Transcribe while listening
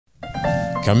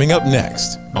Coming up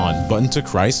next on Button to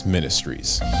Christ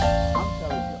Ministries. I'm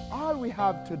telling you, all we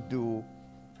have to do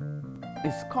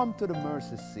is come to the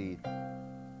mercy seat,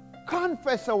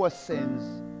 confess our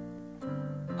sins,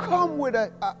 come with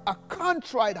a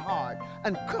contrite heart,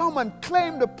 and come and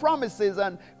claim the promises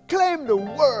and claim the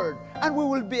word, and we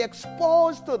will be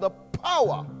exposed to the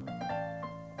power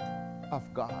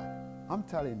of God. I'm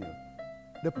telling you,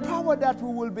 the power that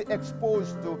we will be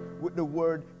exposed to with the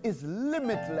word is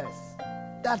limitless.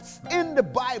 That's in the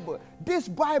Bible. This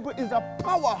Bible is a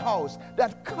powerhouse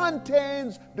that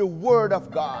contains the word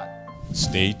of God.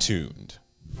 Stay tuned.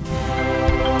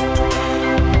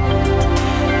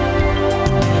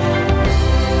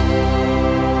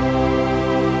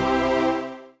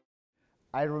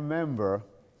 I remember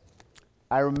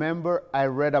I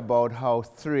read about how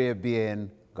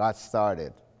 3ABN got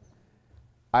started.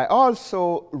 I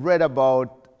also read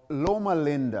about Loma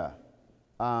Linda,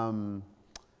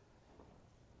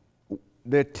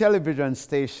 the television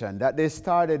station, that they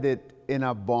started it in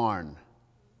a barn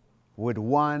with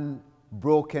one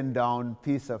broken down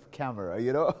piece of camera.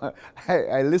 You know,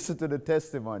 I listened to the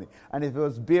testimony, and it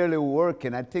was barely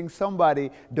working. I think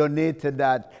somebody donated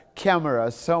that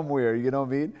camera somewhere, you know what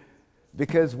I mean?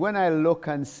 Because when I look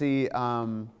and see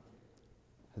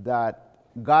that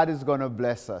God is going to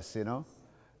bless us,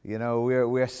 you know,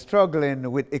 we're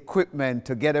struggling with equipment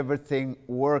to get everything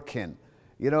working,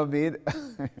 you know what I mean?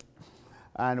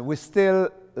 And we still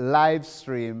live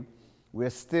stream, we're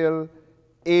still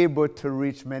able to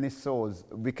reach many souls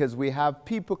because we have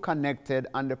people connected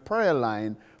on the prayer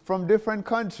line from different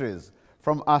countries,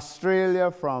 from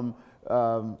Australia, from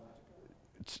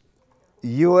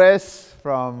US,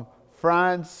 from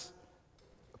France,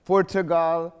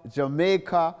 Portugal,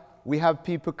 Jamaica. We have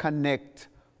people connect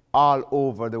all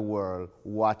over the world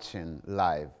watching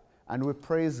live, and we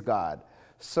praise God.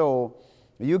 So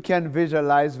you can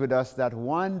visualize with us that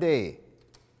one day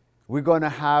we're going to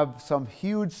have some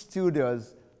huge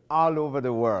studios all over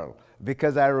the world.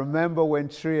 Because I remember when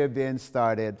 3ABN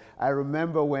started, I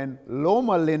remember when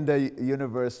Loma Linda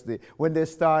University, when they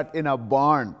start in a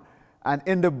barn, and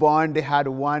in the barn they had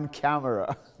one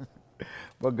camera.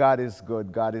 But God is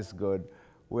good, God is good.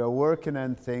 We're working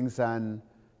on things, and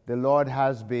the Lord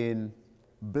has been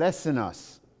blessing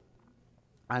us.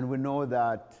 And we know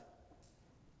that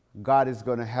God is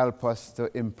going to help us to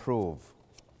improve.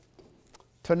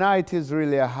 Tonight is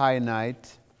really a high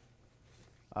night.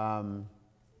 I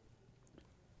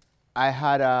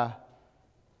had a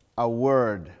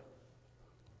word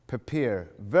prepared,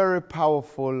 very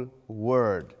powerful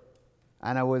word.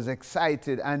 And I was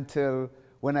excited until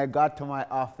when I got to my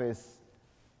office,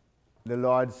 the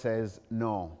Lord says,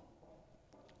 no,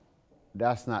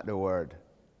 that's not the word.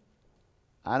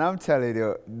 And I'm telling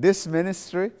you, this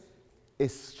ministry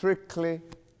is strictly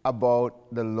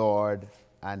about the Lord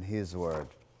and His word.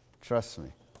 Trust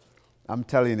me. I'm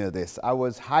telling you this. I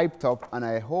was hyped up, and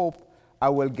I hope I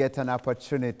will get an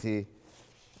opportunity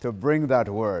to bring that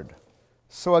word.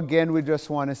 So again, we just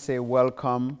want to say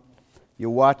welcome. You're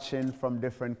watching from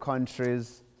different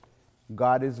countries.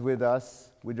 God is with us.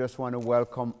 We just want to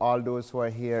welcome all those who are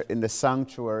here in the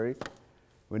sanctuary.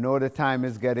 We know the time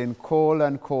is getting cold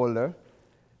and colder,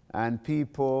 and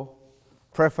people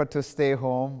prefer to stay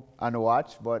home and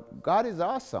watch, but God is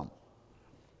awesome.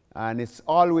 And it's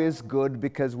always good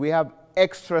because we have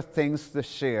extra things to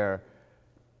share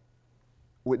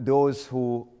with those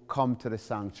who come to the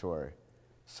sanctuary.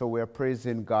 So we're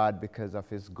praising God because of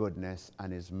His goodness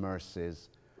and His mercies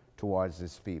towards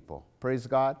His people. Praise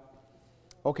God.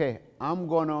 Okay, I'm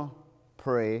going to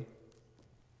pray,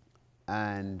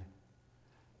 and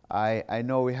I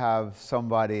know we have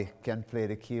somebody can play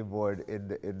the keyboard in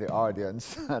the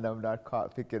audience, and I'm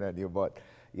not picking on you, but,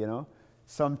 you know,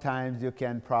 sometimes you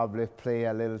can probably play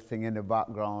a little thing in the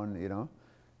background, you know,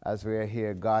 as we're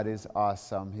here. God is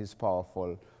awesome. He's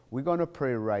powerful. We're going to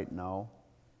pray right now,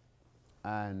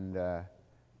 and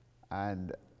I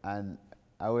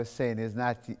was saying, it's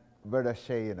not Brother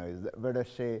Shay, you know, Brother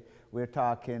Shay, we're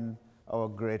talking our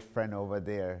great friend over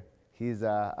there. He's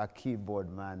a keyboard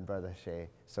man, Brother Shay.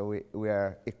 So we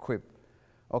are equipped.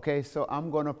 Okay, so I'm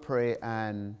going to pray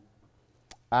and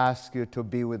ask you to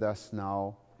be with us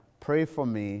now. Pray for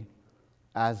me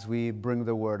as we bring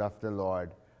the word of the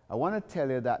Lord. I want to tell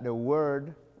you that the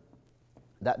word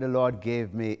that the Lord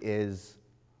gave me is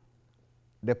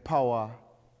the power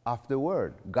of the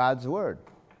word, God's word.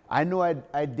 I know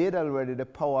I did already the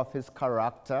power of His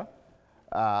character,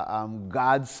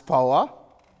 God's power.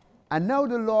 And now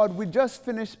the Lord, we just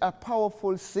finished a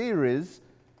powerful series,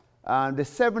 the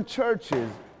 7 churches,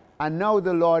 and now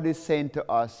the Lord is saying to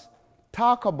us,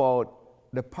 talk about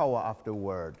the power of the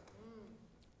word.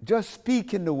 just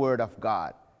speaking the word of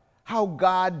God. How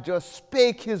God just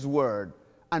spake his word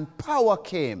and power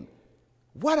came.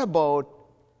 What about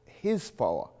his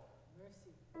power?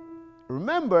 Mercy.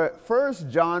 Remember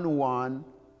 1 John 1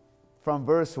 from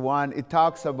verse 1, it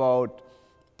talks about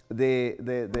the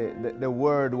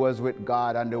word was with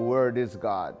God and the word is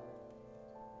God.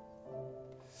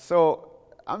 So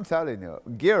I'm telling you,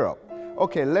 gear up.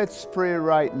 Okay, let's pray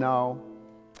right now.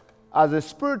 As the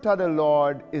Spirit of the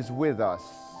Lord is with us,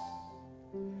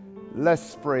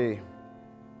 let's pray.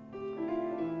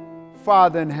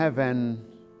 Father in heaven,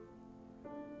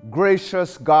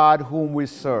 gracious God whom we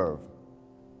serve,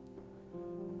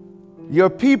 your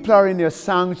people are in your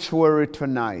sanctuary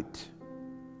tonight.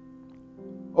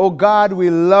 Oh God, we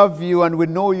love you and we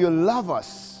know you love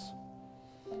us.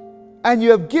 And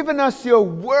you have given us your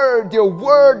word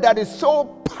that is so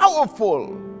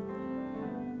powerful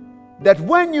that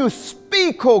when you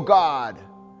speak, oh God,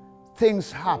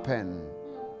 things happen.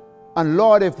 And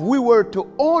Lord, if we were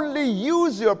to only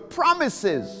use your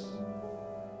promises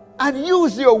and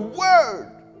use your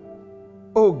word,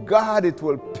 oh God, it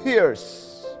will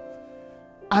pierce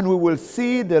and we will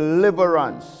see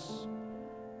deliverance.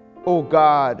 Oh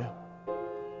God,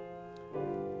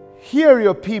 hear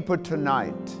your people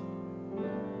tonight.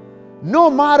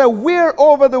 No matter where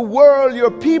over the world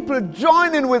your people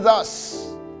join in with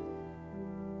us,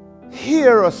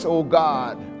 hear us, oh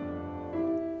God.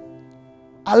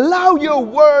 Allow your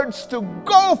words to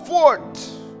go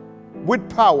forth with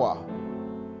power.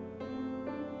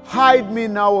 Hide me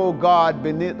now, O God,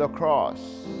 beneath the cross.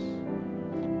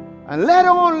 And let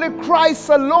only Christ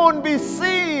alone be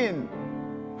seen,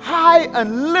 high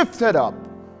and lifted up.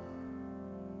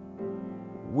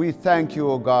 We thank you,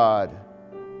 O God.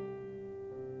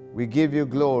 We give you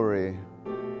glory.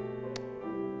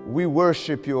 We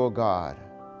worship you, O God.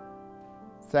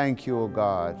 Thank you, O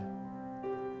God.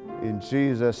 In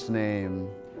Jesus' name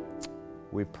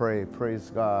we pray.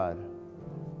 Praise God.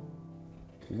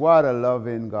 What a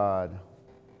loving God.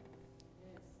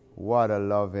 What a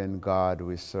loving God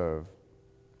we serve.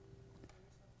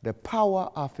 The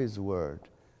power of his word.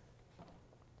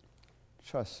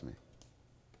 Trust me.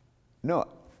 No,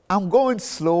 I'm going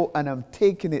slow and I'm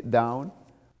taking it down.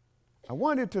 I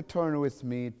want you to turn with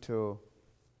me to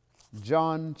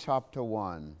John chapter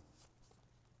 1.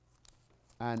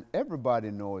 And everybody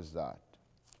knows that.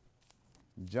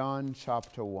 John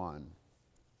chapter 1.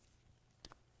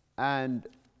 And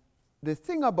the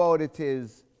thing about it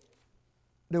is,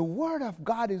 the word of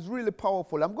God is really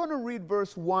powerful. I'm going to read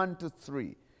verse 1 to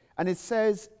 3. And it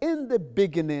says, in the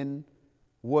beginning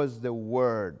was the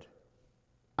Word,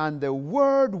 and the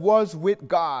Word was with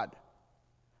God,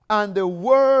 and the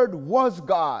Word was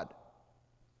God.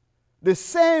 The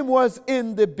same was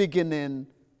in the beginning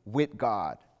with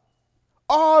God.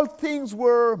 All things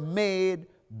were made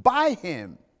by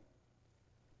him,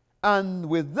 and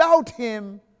without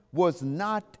him was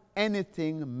not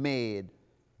anything made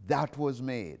that was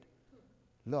made.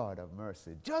 Lord of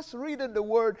mercy. Just reading the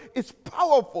word is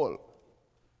powerful.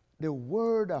 The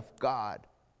word of God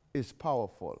is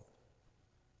powerful.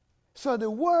 So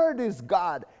the word is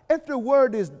God. If the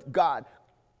word is God,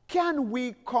 can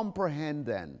we comprehend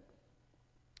then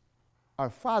or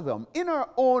fathom in our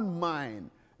own mind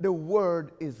the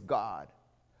word is God?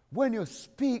 When you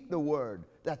speak the word,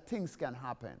 that things can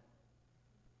happen.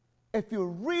 If you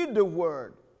read the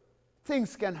word,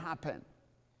 things can happen.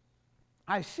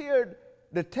 I shared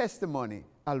the testimony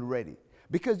already.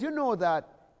 Because you know that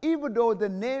even though the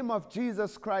name of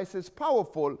Jesus Christ is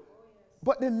powerful,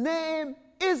 but the name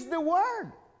is the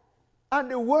word.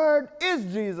 And the word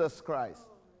is Jesus Christ.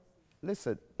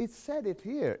 Listen, it said it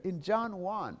here in John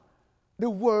 1. The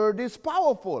word is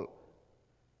powerful.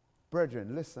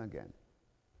 Brethren, listen again.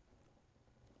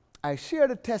 I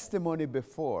shared a testimony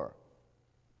before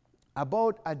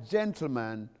about a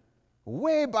gentleman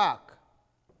way back.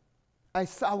 I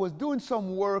was doing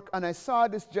some work and I saw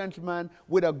this gentleman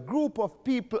with a group of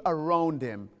people around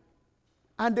him.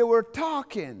 And they were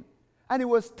talking. And he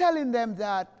was telling them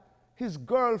that his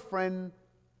girlfriend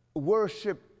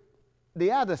worshiped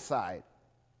the other side.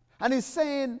 And he's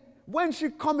saying, when she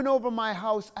coming over my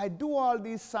house, I do all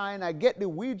these signs, I get the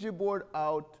Ouija board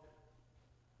out.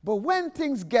 But when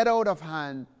things get out of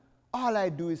hand, all I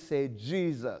do is say,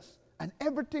 Jesus. And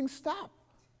everything stopped.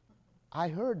 I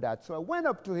heard that. So I went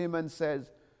up to him and says,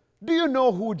 do you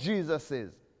know who Jesus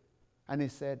is? And he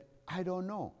said, I don't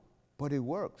know, but it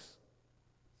works.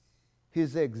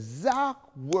 His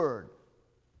exact word,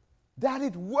 that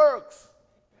it works.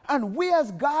 And we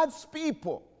as God's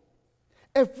people,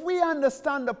 if we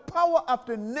understand the power of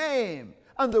the name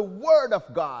and the word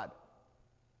of God,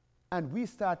 and we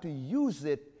start to use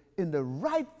it in the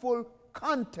rightful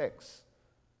context,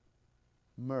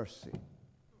 mercy.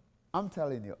 I'm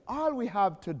telling you, all we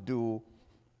have to do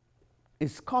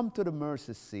is come to the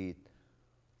mercy seat,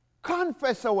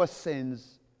 confess our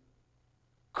sins,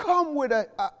 come with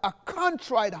a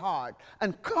contrite heart,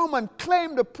 and come and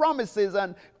claim the promises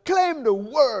and claim the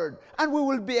word, and we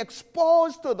will be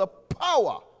exposed to the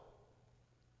power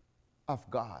of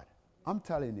God. I'm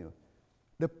telling you,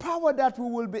 the power that we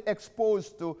will be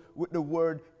exposed to with the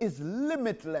word is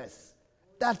limitless.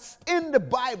 That's in the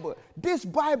Bible. This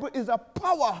Bible is a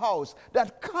powerhouse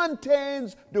that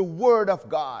contains the word of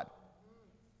God.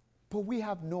 But we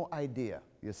have no idea,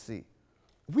 you see.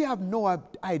 We have no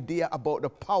idea about the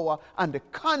power and the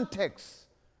context.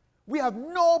 We have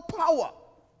no power,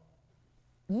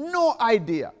 no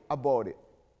idea about it.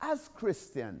 As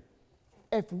Christians,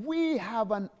 if we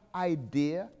have an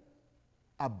idea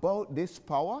about this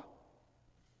power,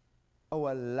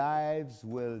 our lives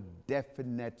will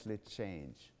definitely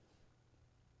change.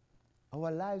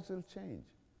 Our lives will change.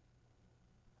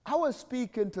 I was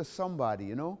speaking to somebody,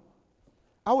 you know.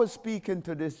 I was speaking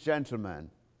to this gentleman.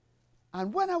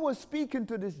 And when I was speaking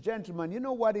to this gentleman, you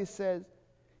know what he says?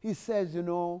 He says, you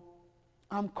know,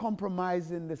 I'm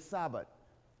compromising the Sabbath.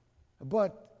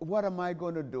 But what am I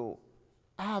going to do?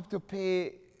 I have to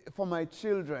pay for my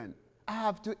children. I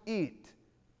have to eat.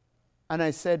 And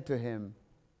I said to him,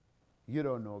 you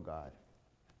don't know God.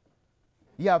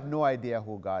 You have no idea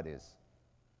who God is.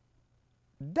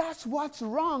 That's what's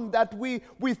wrong, that we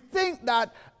think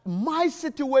that my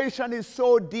situation is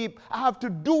so deep, I have to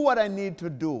do what I need to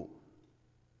do.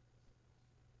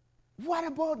 What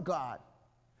about God?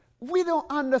 We don't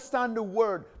understand the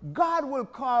word. God will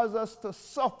cause us to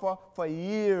suffer for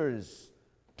years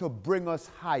to bring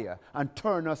us higher and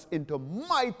turn us into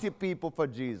mighty people for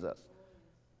Jesus.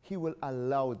 He will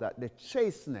allow that, the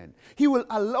chastening. He will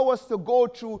allow us to go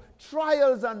through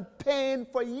trials and pain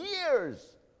for years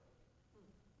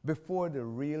before the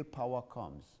real power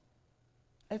comes.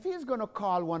 If he's going to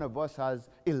call one of us as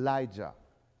Elijah,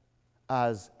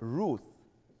 as Ruth,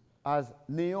 as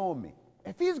Naomi,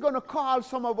 if he's going to call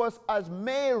some of us as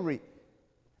Mary,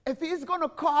 if he's going to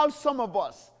call some of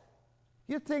us,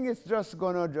 you think it's just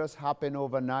going to just happen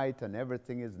overnight and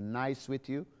everything is nice with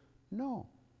you? No.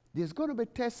 There's going to be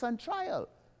tests and trial.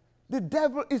 The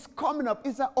devil is coming up.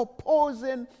 It's an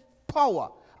opposing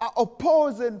power, an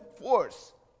opposing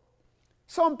force.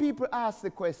 Some people ask the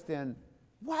question,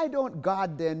 why don't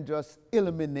God then just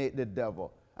eliminate the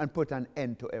devil and put an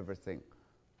end to everything?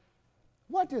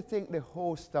 What do you think the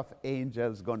host of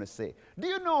angels going to say? Do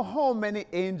you know how many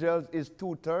angels is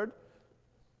 2/3?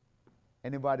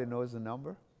 Anybody knows the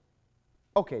number?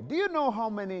 Okay, do you know how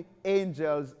many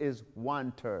angels is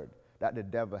 1/3 that the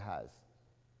devil has?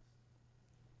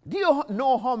 Do you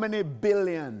know how many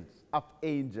billions of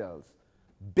angels?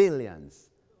 Billions.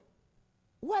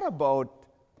 What about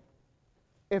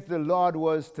if the Lord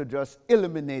was to just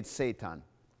eliminate Satan?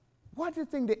 What do you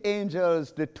think the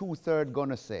angels, the 2/3, going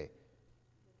to say?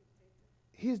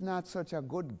 He's not such a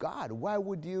good God. Why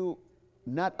would you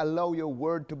not allow your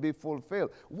word to be fulfilled?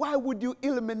 Why would you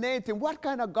eliminate him? What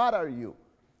kind of God are you?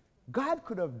 God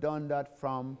could have done that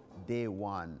from day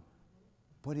one,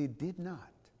 but he did not.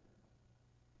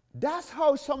 That's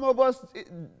how some of us,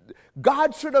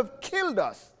 God should have killed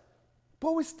us,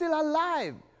 but we're still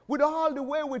alive. With all the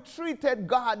way we treated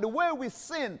God, the way we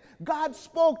sinned, God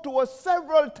spoke to us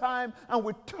several times and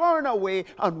we turn away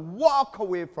and walk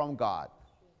away from God.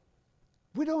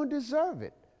 We don't deserve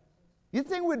it. You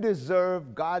think we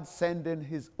deserve God sending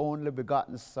his only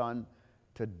begotten Son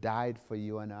to die for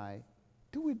you and I?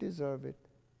 Do we deserve it?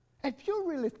 If you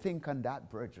really think on that,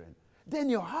 brethren, then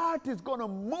your heart is going to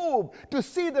move to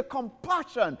see the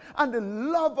compassion and the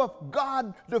love of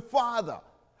God the Father.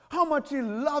 How much he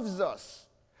loves us.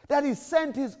 That he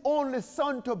sent his only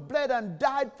Son to bleed and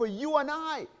died for you and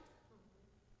I.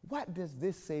 What does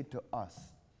this say to us?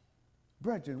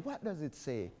 Brethren, what does it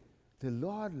say? The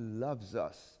Lord loves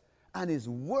us, and his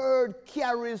word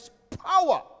carries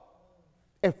power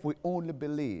if we only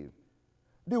believe.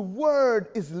 The word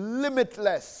is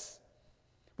limitless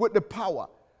with the power.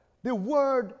 The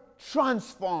word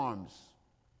transforms.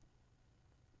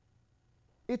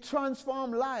 It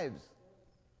transforms lives.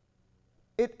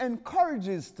 It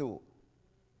encourages too.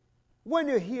 When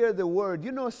you hear the word,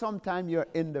 you know sometimes you're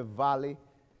in the valley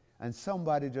and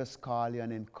somebody just call you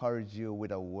and encourage you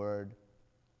with a word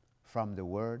from the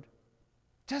word.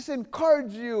 Just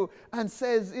encourage you and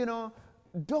says, you know,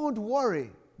 don't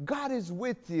worry. God is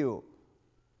with you.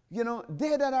 You know,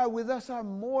 they that are with us are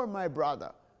more, my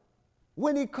brother.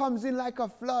 When he comes in like a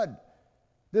flood,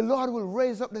 the Lord will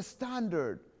raise up the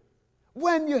standard.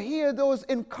 when you hear those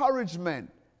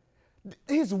encouragement,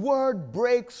 his word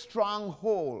breaks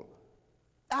stronghold.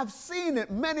 I've seen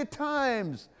it many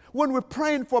times when we're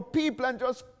praying for people and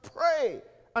just pray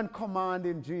and command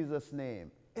in Jesus'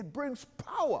 name. It brings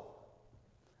power.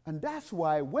 And that's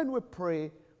why when we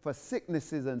pray for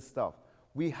sicknesses and stuff,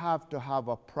 we have to have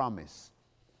a promise.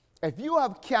 If you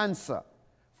have cancer,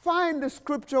 find the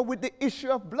scripture with the issue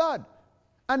of blood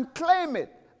and claim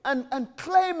it, and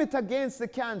claim it against the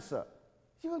cancer.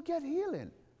 You will get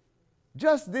healing.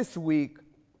 Just this week,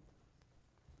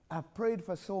 I've prayed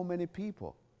for so many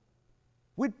people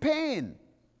with pain,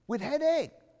 with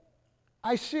headache.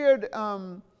 I shared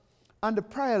on the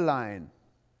prayer line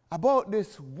about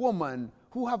this woman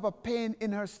who have a pain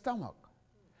in her stomach.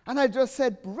 And I just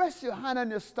said, rest your hand on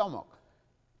your stomach.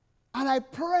 And I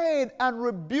prayed and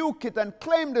rebuked it and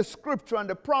claimed the scripture and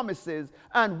the promises.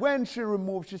 And when she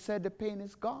removed, she said, the pain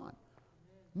is gone.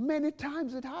 Many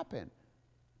times it happened.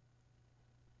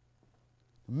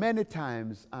 Many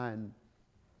times. And,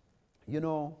 you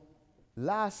know,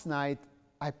 last night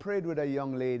I prayed with a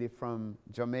young lady from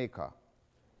Jamaica.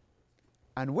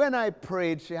 And when I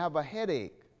prayed, she had a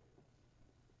headache.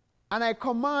 And I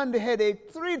commanded the headache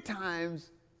 3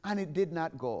 times, and it did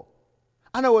not go.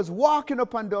 And I was walking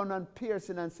up and down and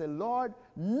piercing and said, Lord,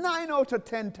 9 out of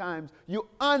 10 times you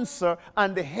answer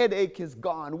and the headache is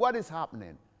gone. What is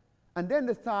happening? And then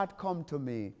the thought come to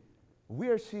me,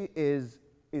 where she is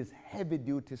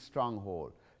heavy-duty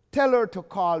stronghold. Tell her to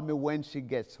call me when she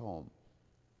gets home.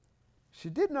 She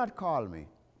did not call me,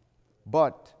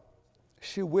 but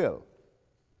she will,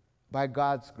 by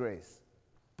God's grace.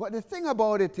 But the thing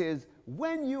about it is,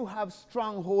 when you have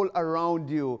stronghold around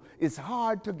you, it's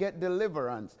hard to get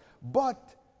deliverance.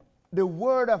 But the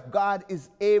Word of God is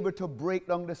able to break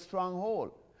down the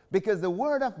stronghold. Because the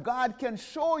Word of God can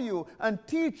show you and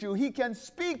teach you. He can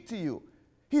speak to you.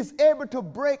 He's able to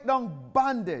break down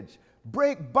bondage,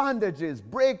 break bondages,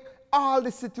 break all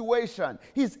the situation.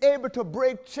 He's able to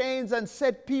break chains and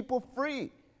set people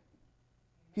free.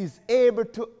 He's able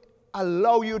to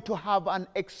allow you to have an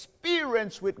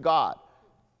experience with God.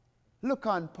 Look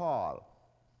on Paul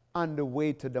on the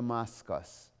way to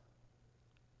Damascus.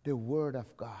 The Word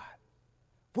of God.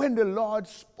 When the Lord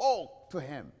spoke to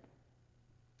him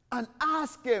and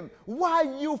asked him, why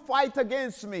you fight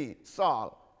against me,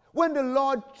 Saul? When the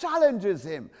Lord challenges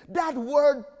him, that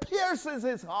word pierces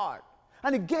his heart.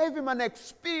 And it gave him an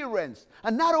experience.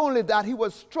 And not only that, he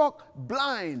was struck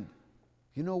blind.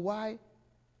 You know why?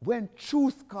 When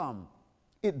truth comes,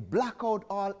 it black out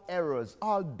all errors,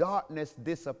 all darkness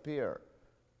disappear.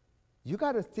 You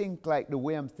got to think like the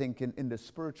way I'm thinking in the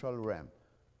spiritual realm.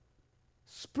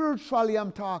 Spiritually,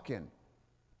 I'm talking.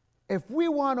 If we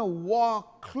want to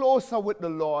walk closer with the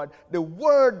Lord, the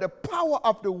Word, the power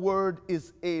of the Word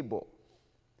is able.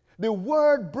 The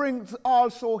Word brings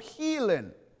also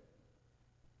healing.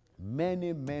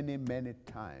 Many, many, many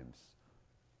times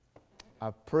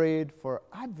I've prayed for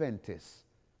Adventists,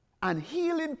 and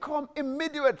healing come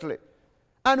immediately.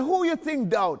 And who you think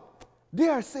doubt? They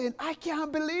are saying, I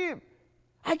can't believe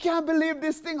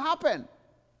this thing happened.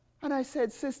 And I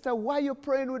said, sister, why are you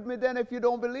praying with me then if you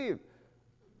don't believe?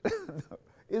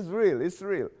 It's real, it's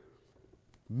real.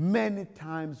 Many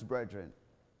times, brethren.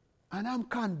 And I'm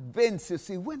convinced, you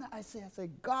see, when I say,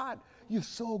 God, you're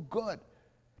so good.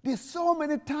 There's so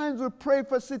many times we pray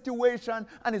for a situation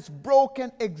and it's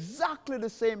broken exactly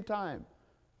the same time.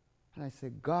 And I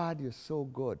say, God, you're so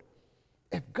good.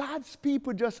 If God's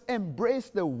people just embrace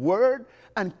the Word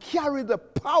and carry the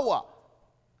power,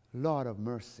 Lord of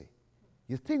mercy.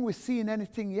 You think we're seeing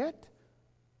anything yet?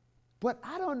 But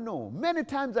I don't know. Many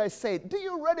times I say, do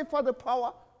you ready for the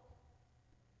power?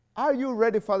 Are you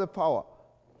ready for the power?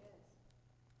 Yes.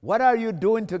 What are you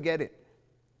doing to get it?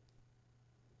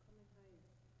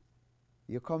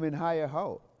 You're coming higher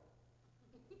how?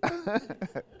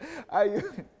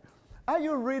 Are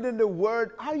you reading the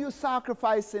Word? Are you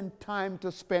sacrificing time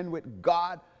to spend with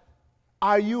God?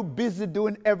 Are you busy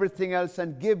doing everything else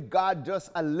and give God just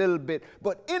a little bit?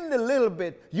 But in the little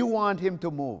bit, you want Him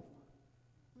to move.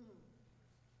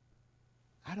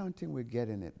 I don't think we're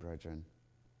getting it, brethren.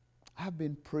 I've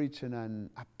been preaching and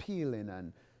appealing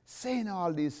and saying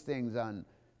all these things, and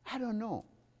I don't know.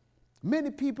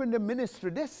 Many people in the ministry,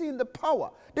 they're seeing the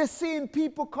power. They're seeing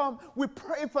people come, we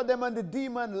pray for them, and the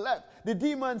demon left. The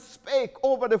demon spake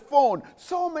over the phone.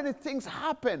 So many things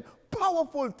happen.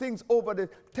 Powerful things over the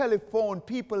telephone.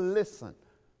 People listen.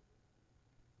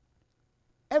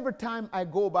 Every time I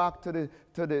go back to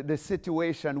the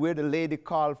situation where the lady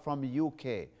called from the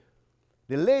UK,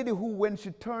 the lady who, when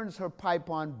she turns her pipe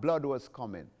on, blood was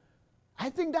coming. I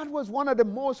think that was one of the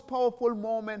most powerful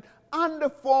moments On the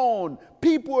phone,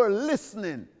 people were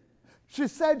listening. She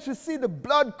said she see the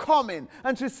blood coming.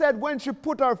 And she said when she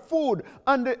put her food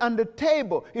on the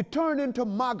table, it turned into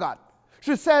maggot.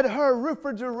 She said her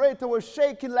refrigerator was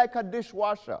shaking like a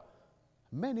dishwasher.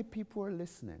 Many people were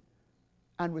listening.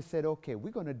 And we said, okay,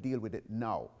 we're going to deal with it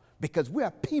now. Because we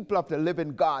are people of the living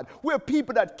God. We're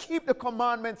people that keep the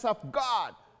commandments of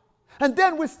God. And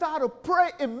then we started to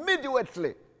pray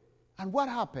immediately. And what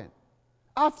happened?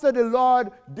 After the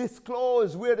Lord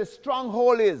disclosed where the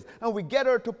stronghold is, and we get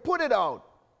her to put it out,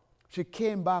 she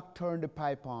came back, turned the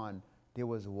pipe on. There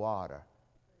was water.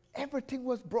 Everything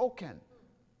was broken.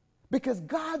 Because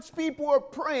God's people were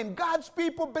praying. God's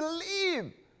people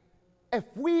believe. If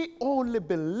we only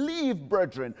believe,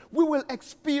 brethren, we will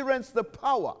experience the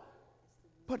power.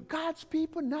 But God's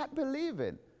people not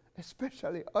believing,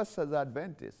 especially us as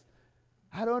Adventists.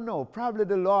 I don't know. Probably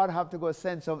the Lord have to go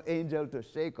send some angel to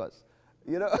shake us.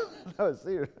 You know? No,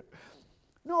 serious.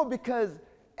 No, because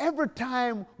every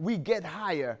time we get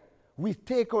higher, we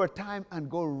take our time and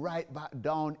go right back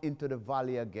down into the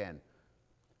valley again.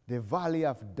 The valley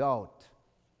of doubt,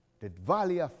 the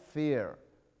valley of fear,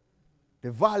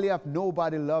 the valley of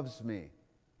nobody loves me.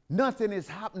 Nothing is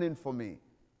happening for me.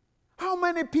 How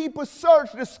many people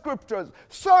search the scriptures,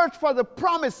 search for the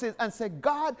promises and say,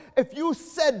 God, if you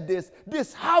said this,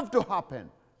 this have to happen.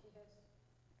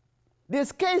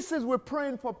 There's cases we're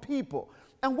praying for people.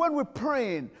 And when we're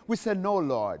praying, we say, no,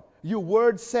 Lord, your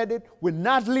word said it. We're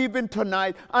not leaving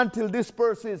tonight until this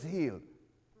person is healed.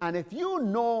 And if you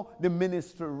know the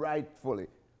ministry rightfully,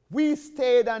 we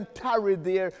stayed and tarried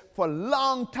there for a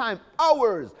long time,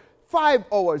 hours, 5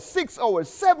 hours, 6 hours,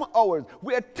 7 hours.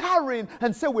 We are tarrying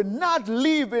and say we're not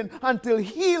leaving until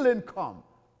healing comes.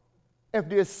 If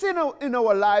there's sin in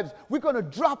our lives, we're going to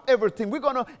drop everything. We're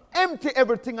going to empty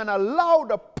everything and allow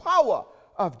the power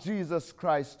of Jesus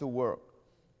Christ to work.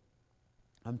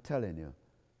 I'm telling you,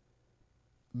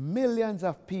 millions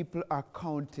of people are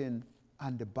counting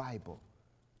on the Bible.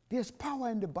 There's power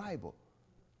in the Bible.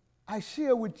 I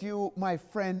share with you, my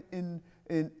friend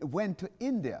went to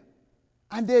India,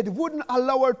 and they wouldn't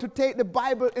allow her to take the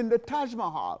Bible in the Taj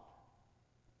Mahal.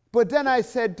 But then I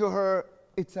said to her,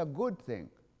 it's a good thing,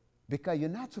 because you're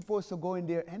not supposed to go in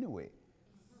there anyway.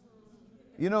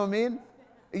 You know what I mean?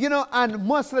 You know, and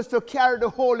Muslims to carry the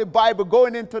Holy Bible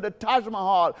going into the Taj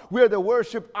Mahal where they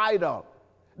worship idol,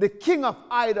 the king of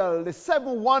idol, the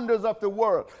 7 wonders of the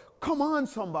world. Come on,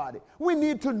 somebody. We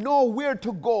need to know where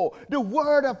to go. The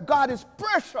word of God is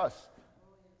precious.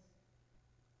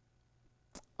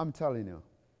 I'm telling you.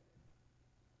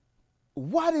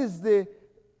 What is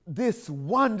this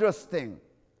wondrous thing?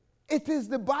 It is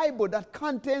the Bible that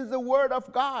contains the word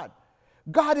of God.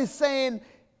 God is saying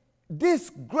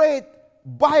this great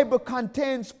Bible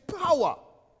contains power.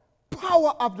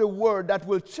 Power of the word that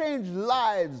will change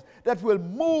lives, that will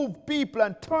move people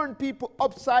and turn people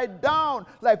upside down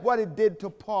like what it did to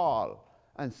Paul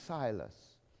and Silas.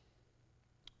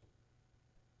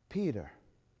 Peter.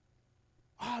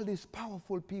 All these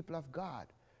powerful people of God.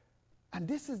 And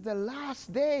this is the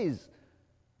last days.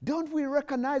 Don't we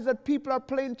recognize that people are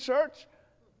playing church?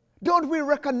 Don't we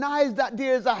recognize that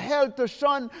there is a hell to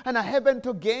shun and a heaven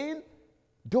to gain?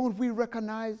 Don't we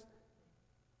recognize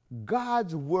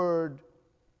God's word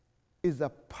is a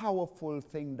powerful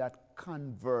thing that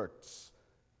converts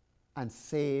and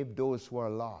saves those who are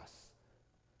lost.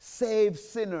 Save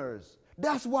sinners.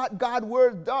 That's what God's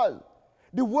word does.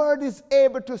 The word is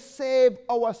able to save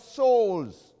our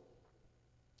souls.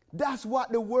 That's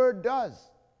what the word does.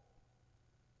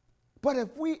 But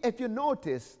if you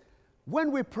notice,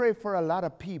 when we pray for a lot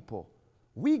of people,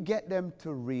 we get them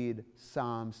to read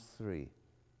Psalms 3.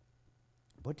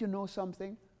 But you know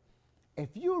something? If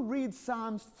you read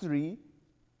Psalms 3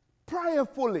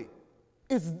 prayerfully,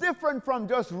 it's different from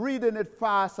just reading it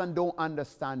fast and don't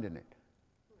understanding it.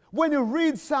 When you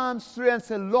read Psalms 3 and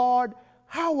say, Lord,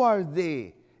 how are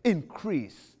they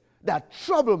increased that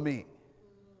trouble me?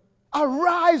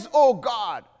 Arise, O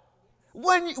God.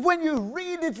 When you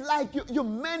read it like you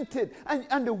meant it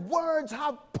and the words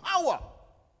have power,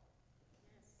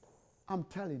 I'm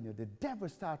telling you, the devil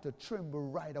starts to tremble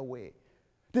right away.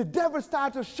 The devil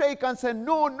starts to shake and say,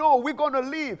 no, we're going to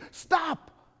leave.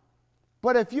 Stop.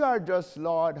 But if you are just,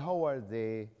 Lord, how are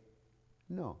they?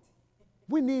 No.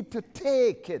 We need to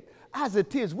take it as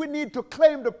it is. We need to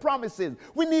claim the promises.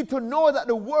 We need to know that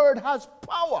the word has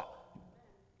power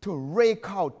to rake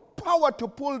out, power to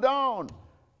pull down.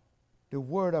 The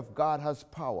word of God has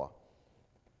power.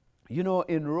 You know,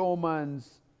 in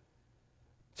Romans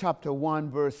chapter 1,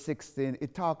 verse 16,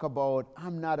 it talks about,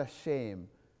 I'm not ashamed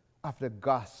of the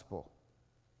gospel.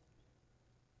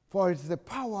 For it's the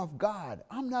power of God.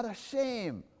 I'm not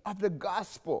ashamed of the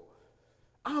gospel.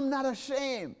 I'm not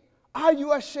ashamed. Are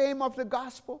you ashamed of the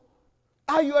gospel?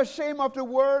 Are you ashamed of the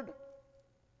word?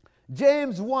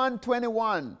 James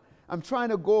 1:21. I'm trying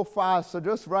to go fast, so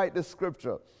just write the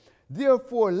scripture.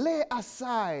 Therefore, lay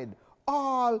aside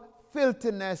all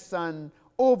filthiness and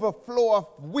overflow of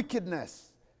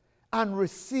wickedness, and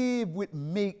receive with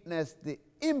meekness the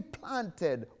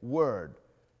implanted word,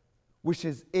 which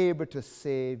is able to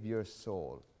save your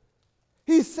soul.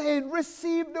 He's saying,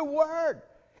 receive the word.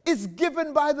 It's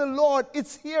given by the Lord.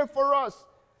 It's here for us.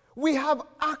 We have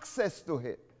access to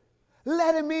it.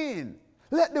 Let him in.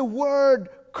 Let the word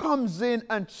comes in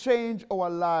and change our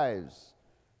lives.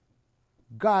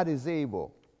 God is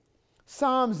able.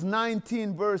 Psalms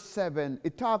 19 verse 7,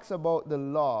 it talks about the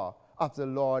law of the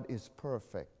Lord is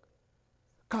perfect,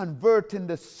 converting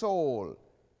the soul.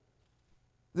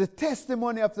 The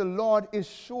testimony of the Lord is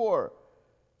sure,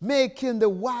 making the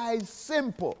wise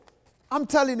simple. I'm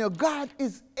telling you, God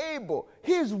is able.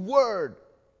 His word.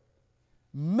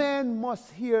 Men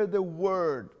must hear the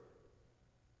word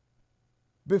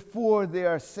before they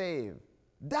are saved.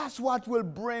 That's what will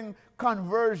bring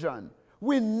conversion.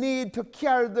 We need to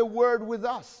carry the word with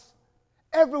us.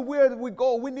 Everywhere that we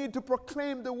go, we need to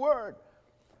proclaim the word.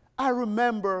 I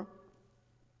remember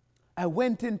I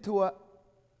went into a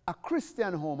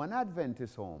Christian home, an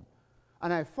Adventist home,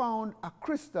 and I found a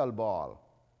crystal ball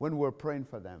when we were praying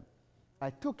for them.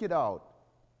 I took it out,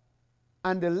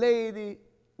 and the lady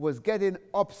was getting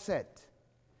upset.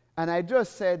 And I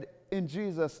just said, in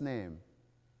Jesus' name,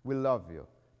 we love you.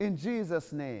 In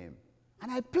Jesus' name.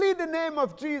 And I plead the name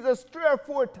of Jesus 3 or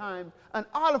 4 times, and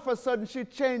all of a sudden she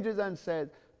changes and says,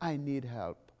 I need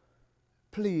help.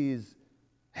 Please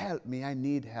help me. I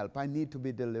need help. I need to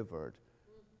be delivered.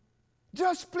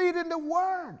 Just pleading the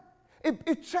word.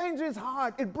 It changes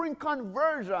heart. It brings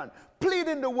conversion.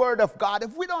 Pleading the word of God.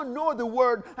 If we don't know the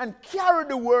word and carry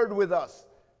the word with us,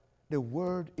 the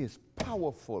word is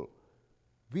powerful.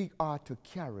 We are to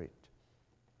carry it.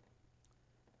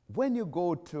 When you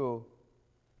go to,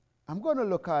 I'm going to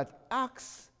look at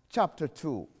Acts chapter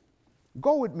 2.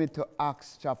 Go with me to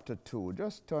Acts chapter 2.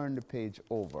 Just turn the page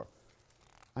over.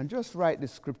 And just write the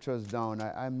scriptures down.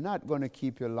 I'm not going to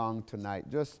keep you long tonight.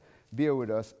 Just bear with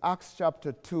us. Acts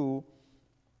chapter 2,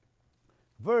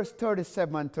 verse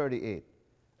 37 and 38.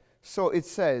 So it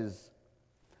says,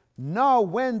 now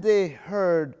when they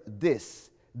heard this,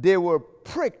 they were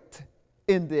pricked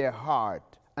in their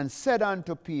heart, and said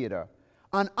unto Peter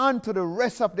and unto the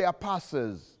rest of the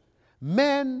apostles,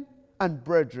 men and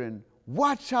brethren,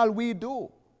 what shall we do?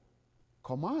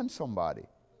 Come on, somebody.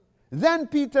 Then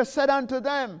Peter said unto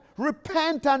them,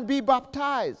 repent and be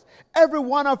baptized, every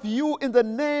one of you, in the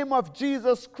name of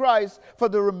Jesus Christ, for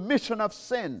the remission of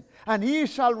sin, and ye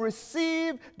shall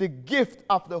receive the gift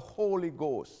of the Holy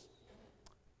Ghost.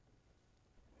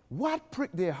 What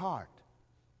pricked their heart?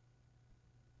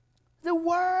 The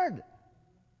word,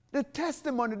 the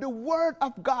testimony, the word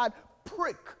of God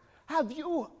prick. Have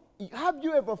you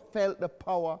ever felt the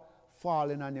power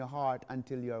falling on your heart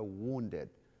until you're wounded?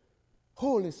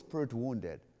 Holy Spirit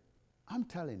wounded. I'm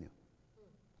telling you.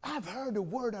 I've heard the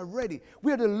word already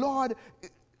where the Lord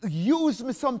used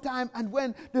me sometime, and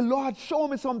when the Lord showed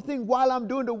me something while I'm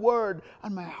doing the word,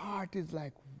 and my heart is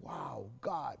like, wow,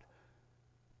 God,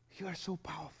 you're so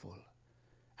powerful.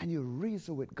 And you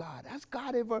reason with God. Has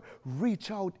God ever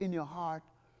reach out in your heart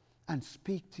and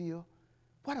speak to you?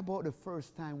 What about the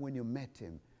first time when you met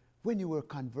him? When you were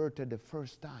converted the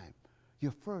first time?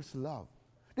 Your first love?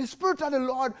 The Spirit of the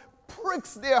Lord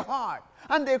pricks their heart,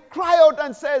 and they cry out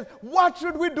and says, what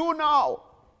should we do now?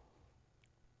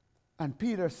 And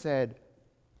Peter said,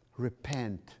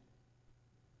 repent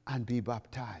and be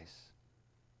baptized.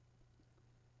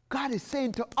 God is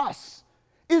saying to us,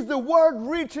 is the word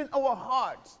reaching our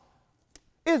hearts?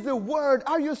 Is the word,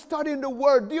 are you studying the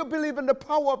word? Do you believe in the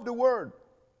power of the word?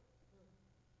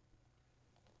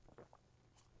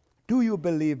 Do you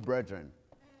believe, brethren?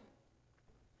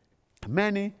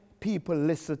 Many people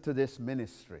listen to this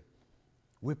ministry.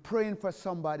 We're praying for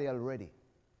somebody already.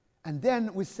 And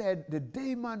then we said, the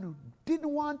demon didn't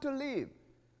want to leave.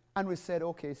 And we said,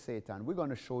 okay, Satan, we're going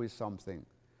to show you something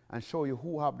and show you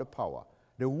who have the power.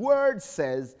 The word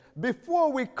says,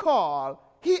 before we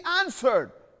call, he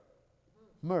answered.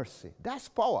 Mercy. That's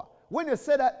power. When you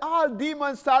say that, all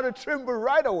demons start to tremble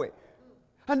right away.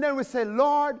 And then we say,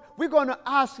 Lord, we're going to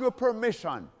ask your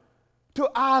permission to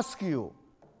ask you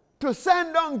to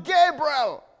send down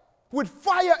Gabriel with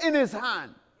fire in his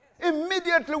hand.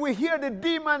 Immediately we hear the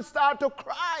demons start to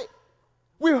cry.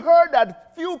 We heard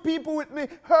that. Few people with me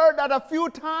heard that a few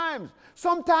times.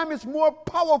 Sometimes it's more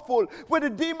powerful when the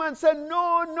demon said,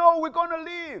 no, no, we're going to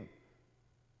leave.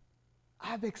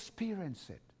 I've experienced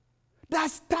it.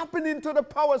 That's tapping into the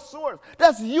power source.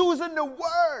 That's using the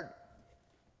word.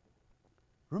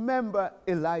 Remember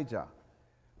Elijah.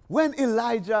 When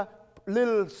Elijah,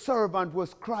 little servant,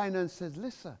 was crying and says,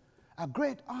 listen, a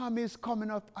great army is coming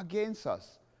up against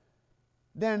us.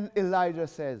 Then Elijah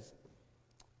says,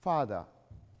 Father,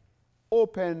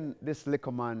 open this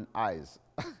little man's eyes,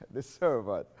 the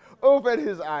servant, open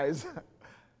his eyes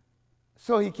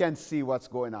so he can see what's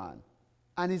going on.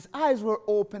 And his eyes were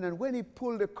open, and when he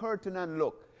pulled the curtain and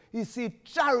looked, he see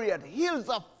chariot, hills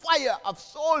of fire of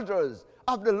soldiers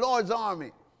of the Lord's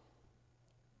army.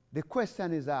 The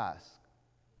question is asked,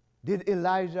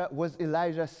 was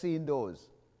Elijah seeing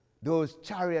those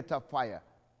chariots of fire?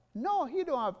 No, he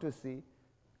don't have to see,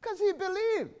 because he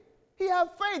believed. He have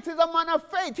faith. He's a man of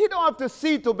faith. He don't have to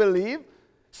see to believe.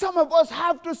 Some of us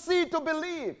have to see to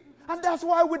believe. And that's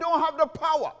why we don't have the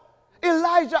power.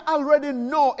 Elijah already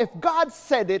know if God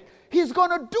said it, he's going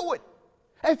to do it.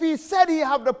 If he said he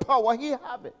have the power, he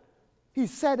have it. He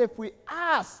said if we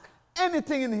ask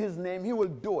anything in his name, he will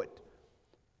do it.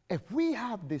 If we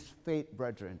have this faith,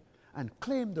 brethren, and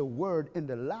claim the word in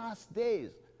the last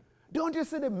days, don't you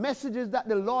see the messages that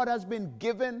the Lord has been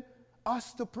giving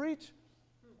us to preach?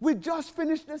 We just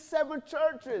finished the 7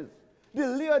 churches. The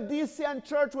Laodicean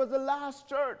church was the last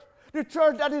church. The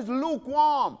church that is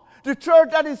lukewarm. The church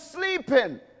that is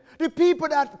sleeping. The people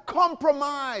that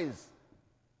compromise.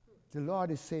 The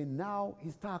Lord is saying now,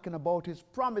 he's talking about his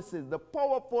promises, the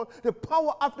power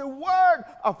of the word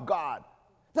of God.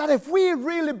 That if we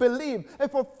really believe,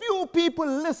 if a few people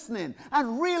listening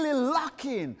and really lock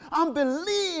in and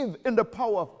believe in the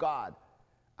power of God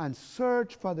and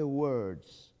search for the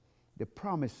words, the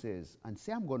promises, and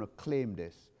say, I'm going to claim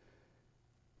this.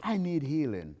 I need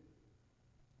healing.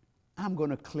 I'm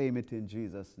going to claim it in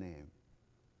Jesus' name.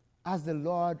 As the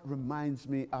Lord reminds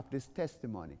me of this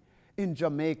testimony, in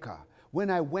Jamaica, when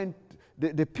I went,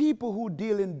 the people who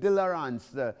deal in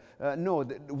Dillarance,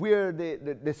 where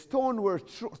the stone were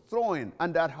thrown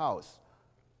on that house,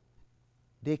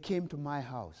 they came to my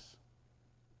house.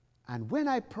 And when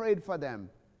I prayed for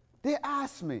them, they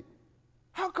asked me,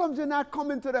 how come you're not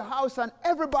coming to the house and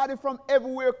everybody from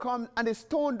everywhere comes and the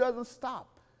stone doesn't stop?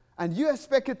 And you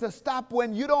expect it to stop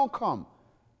when you don't come?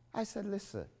 I said,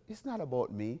 listen, it's not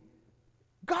about me.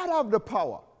 God have the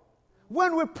power.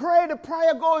 When we pray, the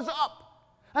prayer goes up.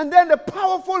 And then the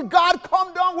powerful God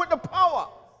come down with the power.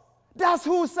 That's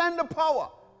who sent the power.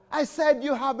 I said,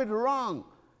 you have it wrong,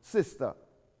 sister.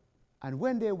 And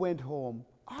when they went home,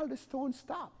 all the stones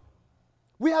stopped.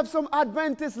 We have some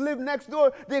Adventists live next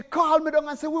door. They called me down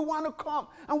and said, we want to come.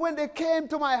 And when they came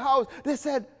to my house, they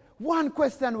said, one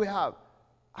question we have.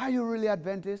 Are you really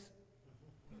Adventist?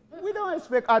 We don't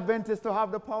expect Adventists to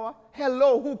have the power.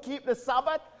 Hello, who keep the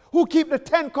Sabbath? Who keep the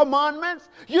 10 Commandments?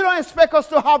 You don't expect us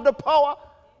to have the power?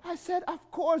 I said, of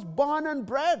course, born and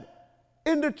bred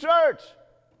in the church.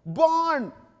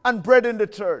 Born and bred in the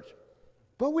church.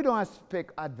 But we don't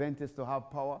expect Adventists to have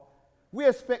power. We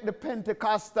expect the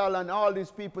Pentecostal and all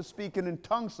these people speaking in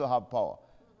tongues to have power.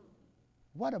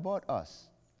 What about us?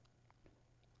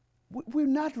 We're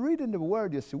not reading the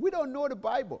word, you see. We don't know the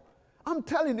Bible. I'm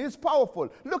telling you, it's powerful.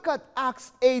 Look at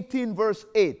Acts 18, verse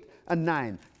 8 and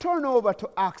 9. Turn over to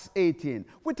Acts 18.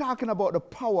 We're talking about the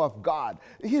power of God.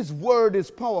 His word is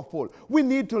powerful. We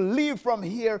need to leave from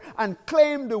here and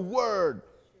claim the word.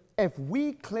 If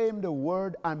we claim the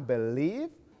word and believe,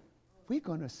 we're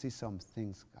going to see some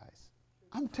things, guys.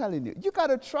 I'm telling you, you got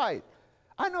to try it.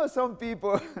 I know some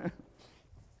people,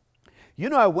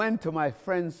 I went to my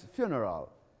friend's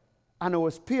funeral and I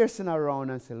was piercing around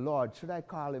and said, Lord, should I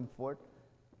call him forth?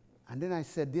 And then I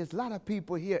said, there's a lot of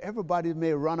people here. Everybody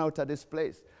may run out of this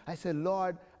place. I said,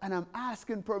 Lord, and I'm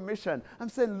asking permission. I'm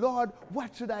saying, Lord,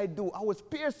 what should I do? I was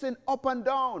piercing up and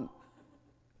down.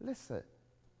 Listen,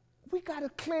 we got to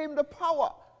claim the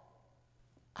power.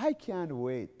 I can't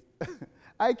wait.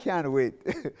 I can't wait.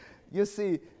 You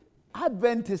see,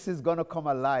 Adventist is going to come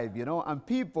alive, and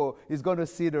people is going to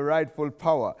see the rightful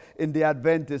power in the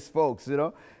Adventist folks,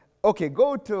 Okay,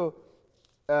 go to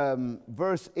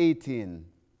verse 18.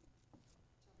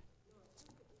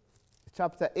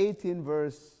 Chapter 18,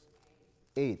 verse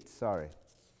 8, sorry.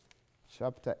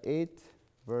 Chapter 8,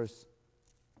 verse,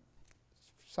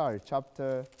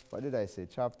 what did I say?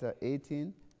 Chapter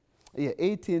 18? Yeah,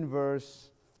 18, verse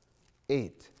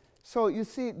 8. So you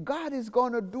see, God is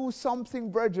going to do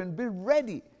something, brethren. Be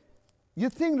ready. You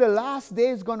think the last day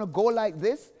is going to go like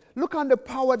this? Look on the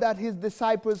power that his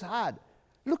disciples had.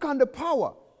 Look on the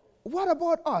power. what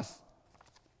about us?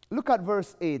 Look at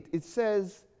verse 8. It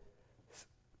says,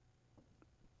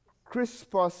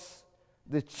 Crispus,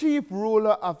 the chief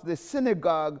ruler of the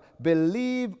synagogue,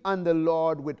 believed on the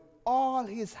Lord with all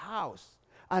his house.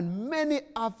 And many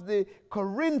of the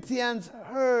Corinthians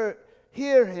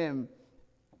hearing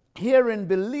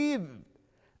believed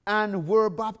and were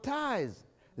baptized.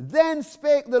 Then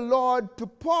spake the Lord to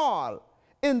Paul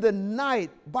in the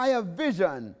night by a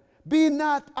vision, Be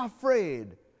not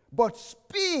afraid, but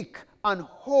speak and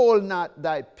hold not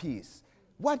thy peace.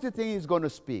 What do you think he's going to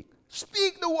speak?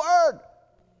 Speak the word.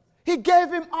 He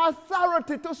gave him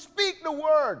authority to speak the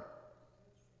word.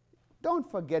 Don't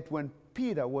forget when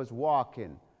Peter was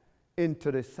walking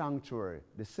into the sanctuary,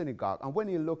 the synagogue, and when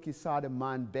he looked, he saw the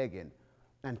man begging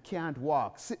and can't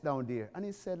walk. Sit down there. And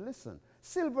he said, listen,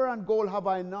 silver and gold have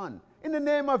I none. In the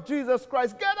name of Jesus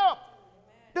Christ, get up.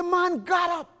 Amen. The man got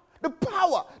up. The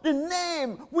power, the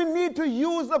name, we need to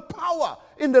use the power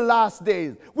in the last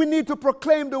days. We need to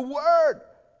proclaim the word.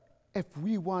 If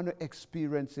we want to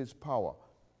experience his power,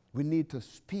 we need to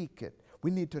speak it.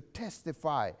 We need to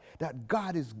testify that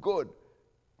God is good.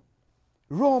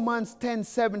 Romans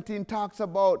 10:17 talks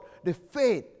about the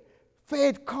faith.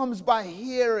 Faith comes by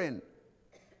hearing,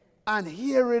 and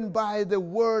hearing by the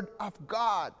word of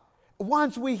God.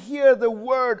 Once we hear the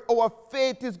word, our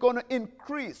faith is going to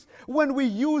increase. When we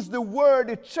use the word,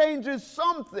 it changes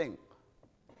something.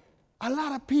 A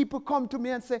lot of people come to me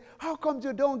and say, how come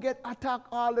you don't get attacked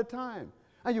all the time?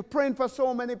 And you're praying for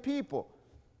so many people.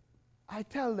 I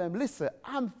tell them, listen,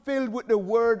 I'm filled with the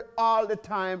word all the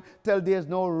time till there's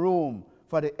no room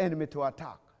for the enemy to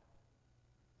attack.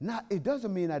 Now, it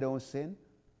doesn't mean I don't sin.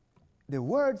 The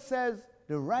word says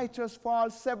the righteous fall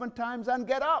 7 times and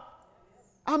get up.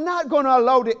 I'm not going to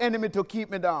allow the enemy to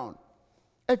keep me down.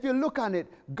 If you look on it,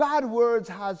 God's words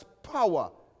has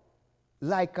power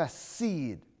like a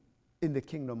seed in the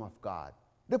kingdom of God.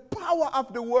 The power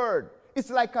of the word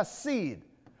is like a seed.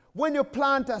 When you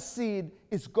plant a seed,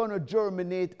 it's going to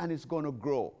germinate and it's going to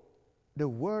grow. The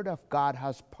word of God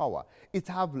has power. It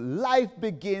have life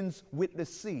begins with the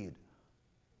seed.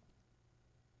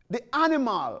 The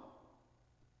animal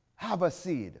have a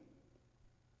seed.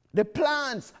 The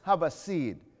plants have a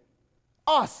seed.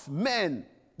 Us, men,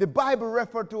 the Bible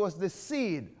refers to us the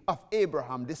seed of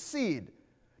Abraham, the seed.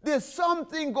 There's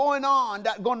something going on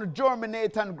that's going to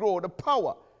germinate and grow, the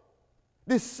power.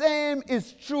 The same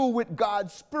is true with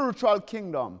God's spiritual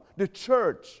kingdom, the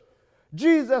church.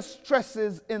 Jesus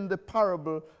stresses in the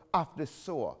parable of the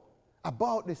sower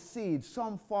about the seed.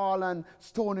 Some fall on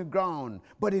stony ground,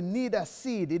 but it needs a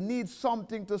seed. It needs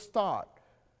something to start.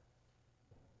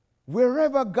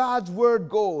 Wherever God's word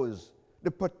goes,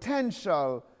 the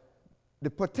potential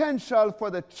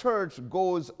for the church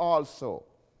goes also.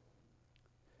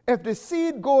 If the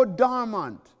seed goes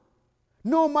dormant,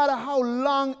 no matter how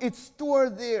long it's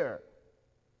stored there,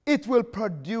 it will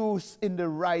produce in the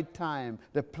right time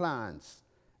the plants.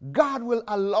 God will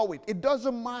allow it. It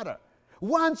doesn't matter.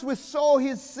 Once we sow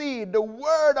his seed, the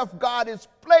word of God is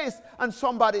placed on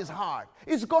somebody's heart.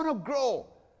 It's going to grow.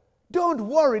 Don't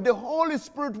worry, the Holy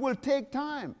Spirit will take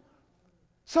time.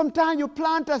 Sometimes you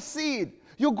plant a seed,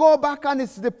 you go back and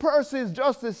the person is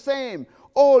just the same,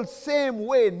 old, same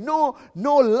way, no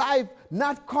life,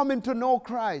 not coming to know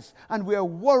Christ, and we are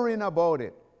worrying about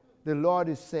it. The Lord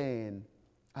is saying,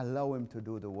 allow him to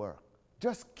do the work.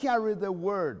 Just carry the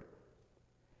word.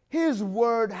 His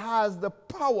word has the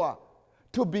power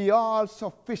to be all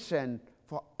sufficient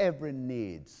for every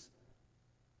needs.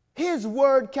 His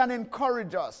word can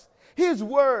encourage us. His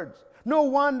words. No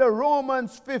wonder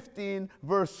Romans 15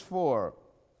 verse 4.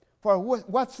 For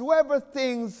whatsoever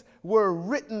things were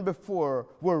written before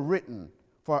were written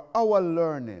for our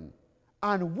learning.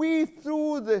 And we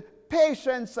through the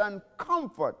patience and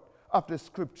comfort of the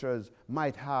scriptures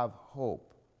might have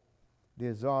hope.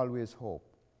 There's always hope.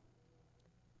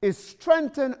 It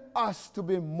strengthens us to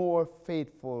be more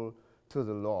faithful to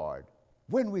the Lord.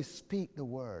 When we speak the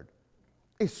word,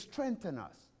 it strengthens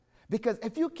us. Because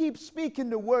if you keep speaking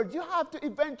the word, you have to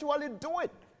eventually do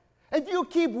it. If you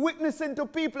keep witnessing to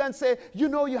people and say, you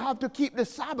know, you have to keep the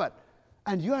Sabbath,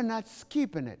 and you're not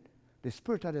keeping it, the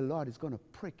Spirit of the Lord is going to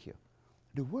prick you.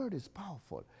 The word is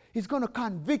powerful. He's going to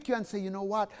convict you and say, you know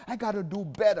what, I got to do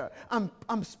better.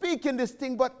 I'm speaking this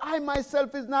thing, but I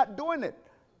myself is not doing it.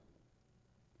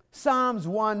 Psalms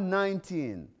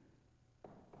 119.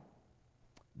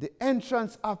 The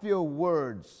entrance of your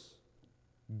words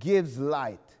gives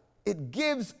light. It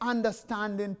gives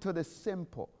understanding to the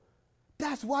simple.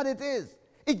 That's what it is.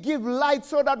 It gives light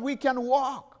so that we can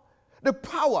walk. The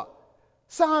power.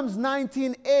 Psalms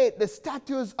 19:8, the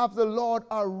statutes of the Lord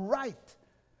are right.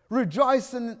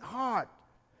 rejoicing in heart.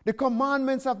 The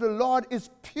commandments of the Lord is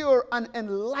pure and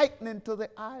enlightening to the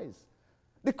eyes.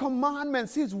 The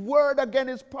commandments, his word again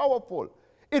is powerful.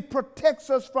 It protects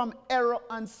us from error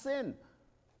and sin.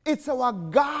 It's our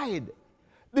guide.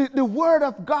 The word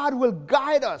of God will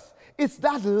guide us. It's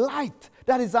that light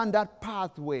that is on that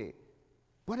pathway.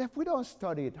 But if we don't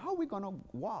study it, how are we going to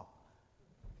walk?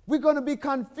 We're going to be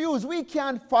confused. We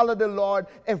can't follow the Lord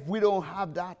if we don't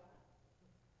have that.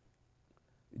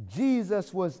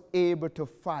 Jesus was able to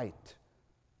fight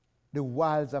the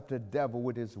wiles of the devil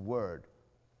with his word.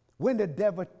 When the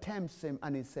devil tempts him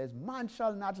and he says, man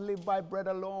shall not live by bread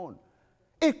alone,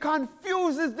 it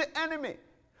confuses the enemy.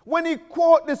 When he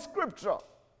quotes the scripture,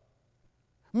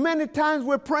 many times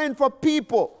we're praying for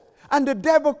people and the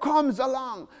devil comes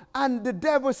along and the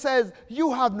devil says,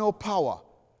 you have no power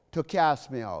to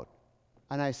cast me out.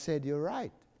 And I said, you're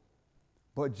right.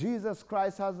 But Jesus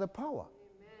Christ has the power.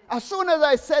 As soon as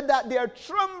I said that, they're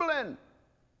trembling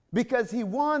because he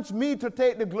wants me to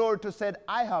take the glory to say,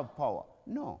 I have power.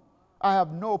 No, I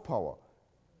have no power.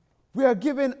 We are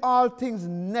given all things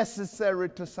necessary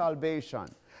to salvation.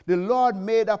 The Lord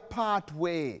made a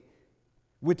pathway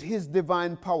with his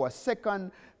divine power.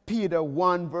 2 Peter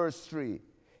 1 verse 3.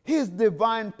 His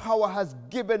divine power has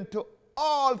given to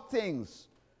all things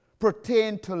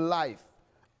pertain to life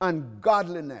and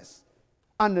godliness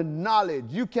and the knowledge.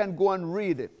 You can go and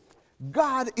read it.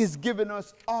 God is giving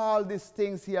us all these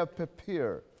things he has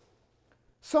prepared.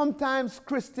 Sometimes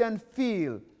Christians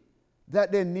feel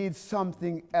that they need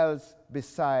something else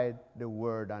beside the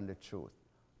word and the truth.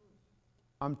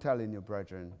 I'm telling you,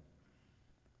 brethren,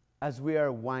 as we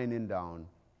are winding down,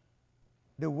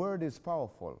 the word is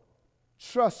powerful.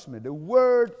 Trust me, the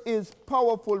word is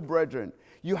powerful, brethren.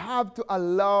 You have to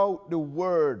allow the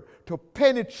word to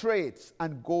penetrate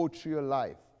and go through your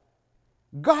life.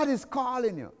 God is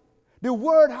calling you. The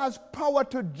word has power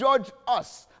to judge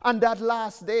us on that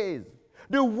last days.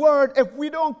 The word, if we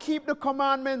don't keep the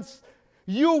commandments,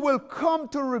 you will come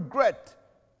to regret.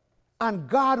 And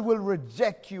God will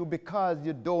reject you because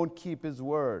you don't keep his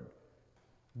word.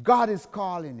 God is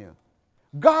calling you.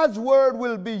 God's word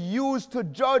will be used to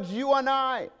judge you and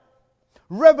I.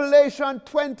 Revelation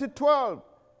 20:12.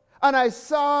 And I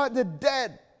saw the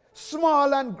dead,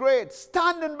 small and great,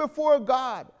 standing before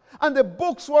God. And the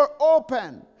books were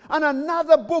open. And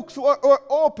another books were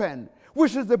open,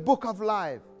 which is the book of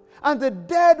life. And the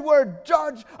dead were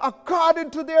judged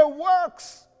according to their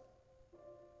works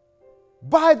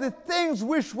by the things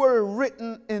which were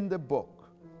written in the book.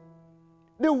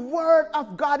 The word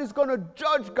of God is going to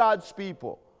judge God's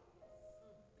people.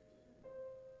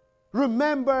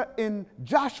 Remember in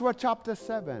Joshua chapter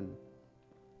 7,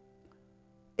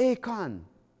 Achan,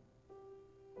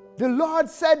 the Lord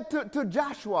said to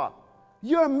Joshua,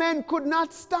 your men could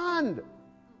not stand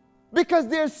because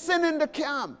there's sin in the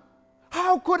camp.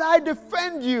 How could I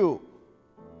defend you?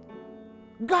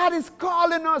 God is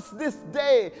calling us this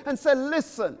day and said,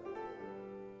 listen,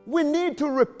 we need to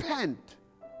repent.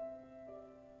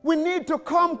 We need to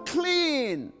come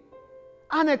clean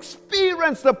and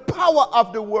experience the power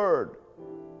of the word.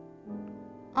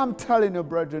 I'm telling you,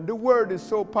 brethren, the word is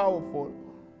so powerful.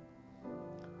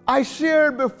 I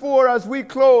shared before as we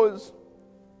close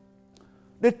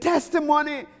the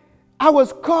testimony. I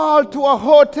was called to a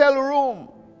hotel room.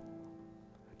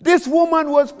 This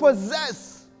woman was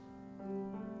possessed.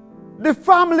 The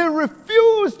family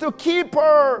refused to keep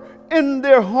her in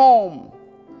their home.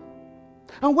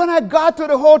 And when I got to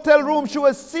the hotel room, she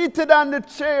was seated on the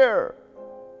chair.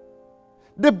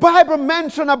 The Bible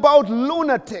mentioned about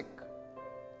lunatic.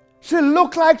 She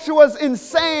looked like she was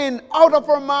insane, out of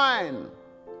her mind.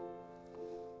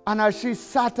 And as she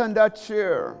sat on that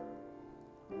chair,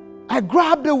 I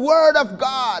grabbed the word of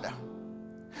God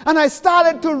and I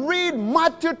started to read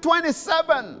Matthew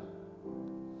 27.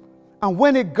 And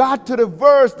when it got to the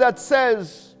verse that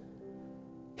says,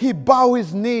 he bowed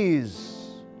his knees,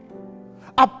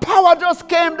 a power just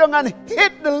came down and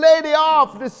hit the lady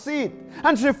off the seat.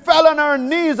 And she fell on her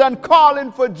knees and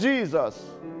calling for Jesus.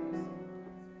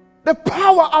 The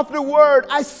power of the word,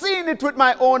 I seen it with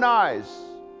my own eyes.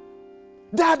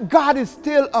 That God is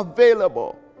still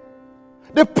available.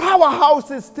 The powerhouse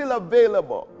is still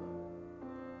available.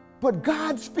 But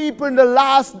God's people in the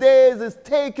last days is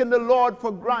taking the Lord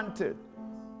for granted.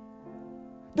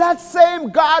 That same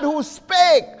God who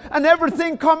spake and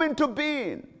everything come into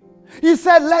being. He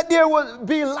said, let there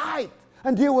be light,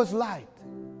 and there was light.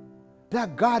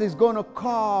 That God is going to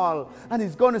call and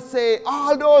he's going to say,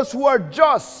 all those who are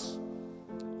just,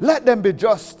 let them be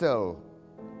just still.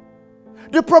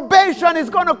 The probation is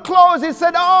going to close. He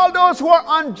said, all those who are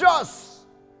unjust,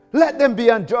 let them be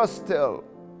unjust still.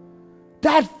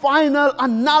 That final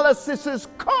analysis is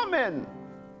coming.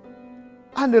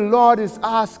 And the Lord is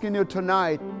asking you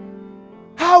tonight,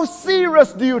 how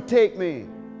serious do you take me?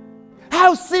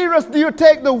 How serious do you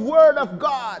take the Word of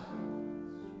God?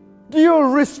 Do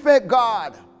you respect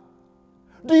God?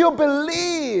 Do you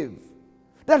believe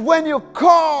that when you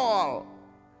call,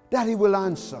 that He will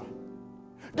answer?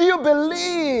 Do you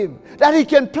believe that He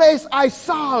can place eye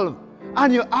salve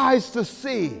on your eyes to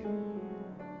see?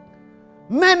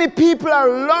 Many people are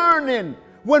learning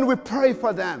when we pray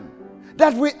for them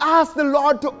that we ask the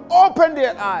Lord to open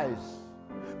their eyes,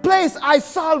 place eye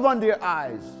salve on their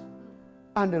eyes,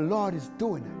 and the Lord is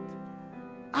doing it.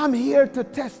 I'm here to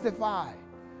testify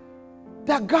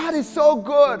that God is so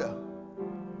good.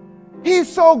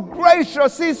 He's so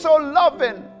gracious. He's so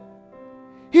loving.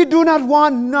 He do not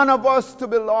want none of us to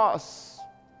be lost.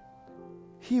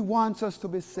 He wants us to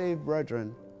be saved,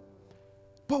 brethren.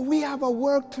 But we have a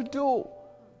work to do.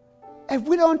 If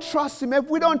we don't trust Him, if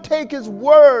we don't take His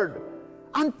word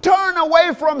and turn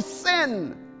away from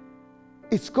sin,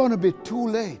 it's going to be too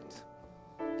late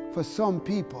for some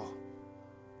people.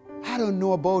 I don't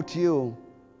know about you.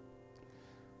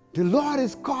 The Lord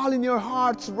is calling your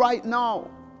hearts right now.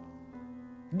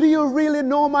 Do you really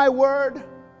know my word?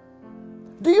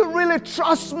 Do you really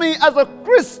trust me as a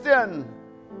Christian?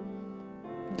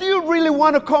 Do you really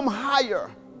want to come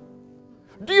higher?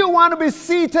 Do you want to be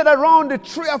seated around the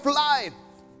tree of life?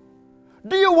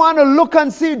 Do you want to look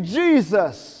and see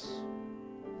Jesus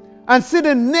and see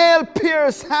the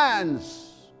nail-pierced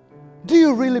hands? Do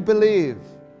you really believe?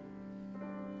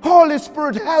 Holy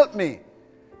Spirit, help me.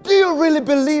 Do you really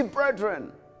believe,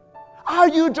 brethren? Are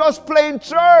you just playing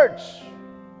church?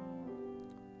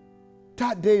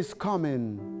 That day is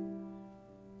coming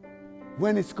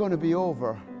when it's going to be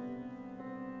over.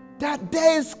 That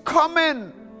day is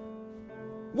coming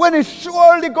when it's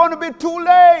surely going to be too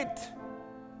late.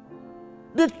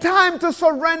 The time to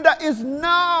surrender is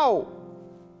now.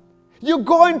 You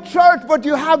go in church, but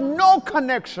you have no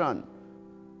connection.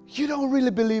 You don't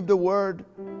really believe the word.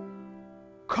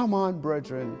 Come on,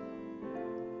 brethren.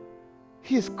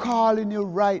 He's calling you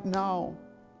right now.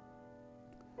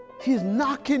 He's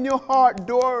knocking your heart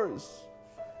doors.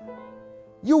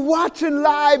 You're watching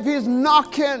live, He's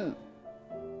knocking.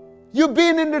 You've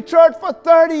been in the church for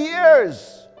 30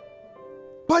 years,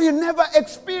 but you never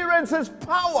experienced His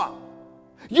power.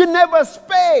 You never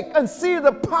spake and see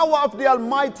the power of the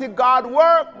Almighty God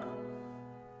work.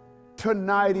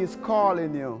 Tonight He's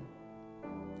calling you.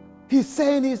 He's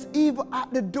saying He's even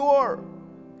at the door.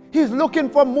 He's looking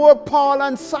for more Paul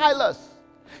and Silas.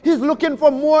 He's looking for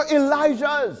more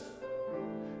Elijahs.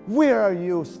 Where are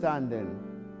you standing?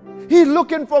 He's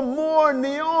looking for more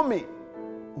Naomi.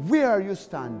 Where are you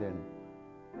standing?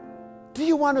 Do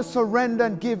you want to surrender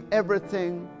and give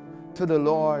everything to the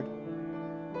Lord?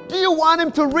 Do you want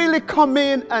Him to really come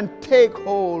in and take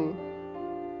hold?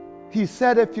 He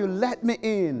said, if you let me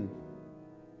in,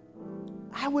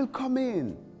 I will come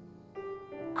in.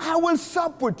 I will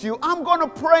sup with you. I'm going to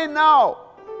pray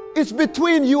now. It's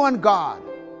between you and God.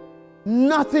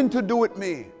 Nothing to do with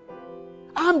me.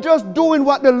 I'm just doing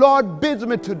what the Lord bids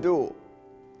me to do.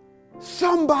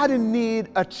 Somebody need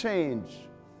a change.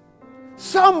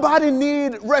 Somebody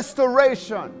need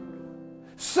restoration.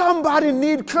 Somebody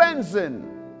need cleansing.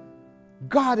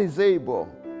 God is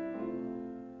able.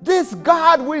 This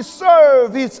God we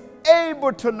serve is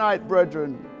able tonight,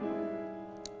 brethren.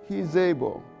 He's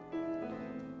able.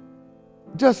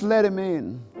 Just let Him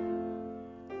in.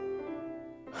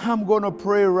 I'm going to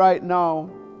pray right now.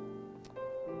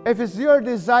 If it's your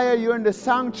desire, you're in the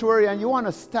sanctuary and you want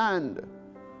to stand,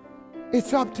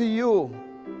 it's up to you.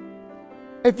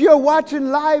 If you're watching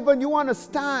live and you want to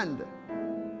stand,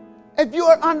 if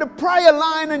you're on the prayer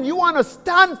line and you want to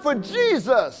stand for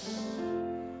Jesus,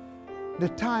 the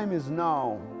time is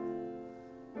now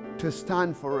to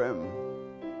stand for Him.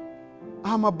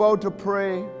 I'm about to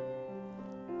pray,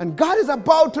 and God is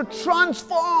about to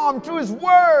transform through His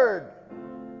word,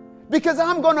 because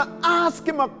I'm going to ask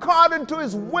Him according to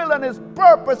His will and His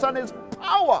purpose and His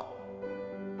power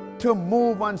to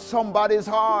move on somebody's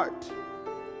heart.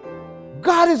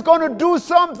 God is going to do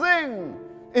something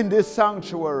in this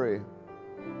sanctuary.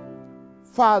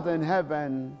 Father in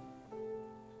heaven,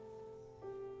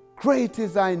 great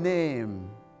is Thy name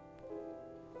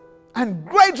and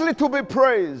greatly to be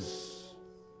praised.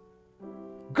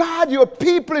 God, your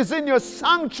people is in your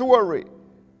sanctuary.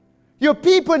 Your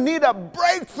people need a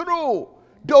breakthrough.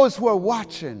 Those who are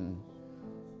watching,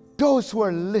 those who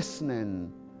are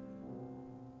listening,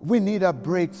 we need a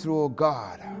breakthrough, oh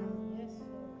God.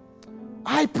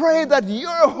 I pray that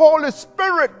your Holy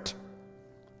Spirit,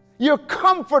 your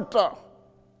comforter,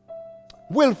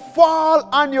 will fall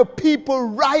on your people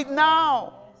right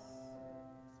now.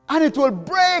 And it will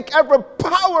break every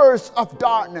powers of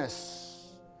darkness.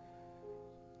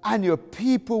 And your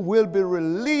people will be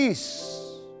released.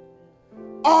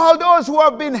 All those who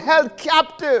have been held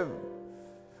captive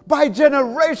by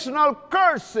generational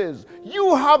curses,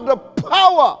 you have the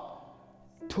power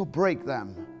to break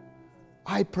them.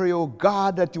 I pray, oh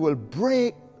God, that you will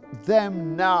break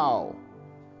them now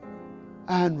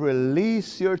and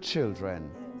release your children.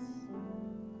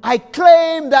 I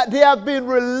claim that they have been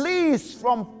released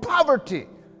from poverty,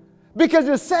 because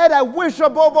you said, I wish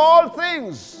above all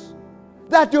things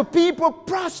that your people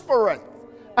prospereth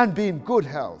and be in good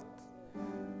health.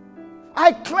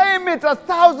 I claim it,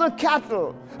 1,000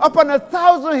 cattle upon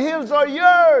 1,000 hills are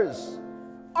yours.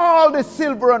 All the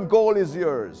silver and gold is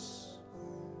yours.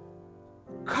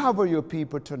 Cover your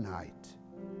people tonight.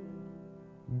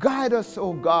 Guide us,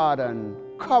 O God, and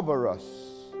cover us.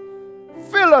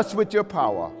 Fill us with your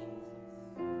power.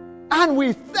 And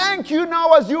we thank you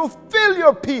now as you fill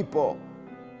your people.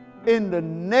 In the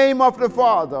name of the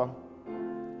Father,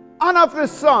 and of the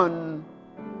Son,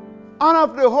 and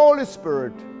of the Holy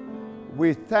Spirit,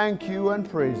 we thank you and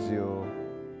praise you.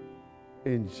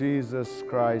 In Jesus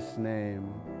Christ's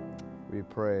name we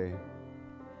pray.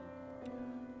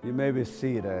 You may be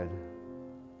seated.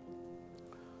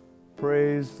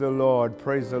 Praise the Lord,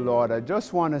 praise the Lord. I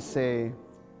just want to say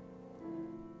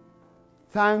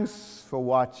thanks for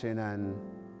watching, and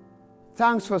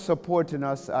thanks for supporting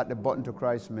us at the Button to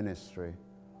Christ Ministry.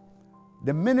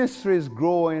 The ministry is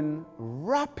growing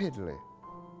rapidly.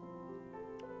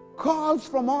 Calls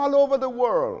from all over the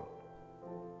world.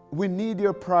 We need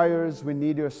your prayers, we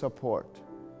need your support.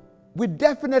 We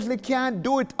definitely can't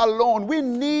do it alone. We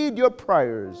need your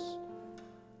prayers.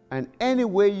 And any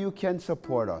way you can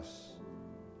support us,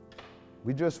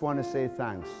 we just want to say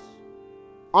thanks.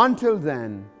 Until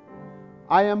then,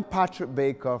 I am Patrick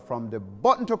Baker from the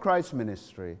Button to Christ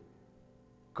Ministry.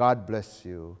 God bless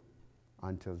you.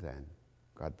 Until then,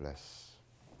 God bless.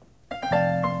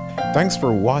 Thanks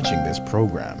for watching this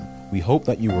program. We hope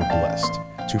that you were blessed.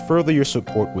 To further your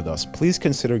support with us, please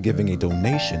consider giving a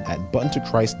donation at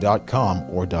buttontochrist.com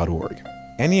or .org.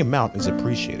 Any amount is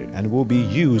appreciated and will be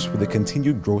used for the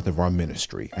continued growth of our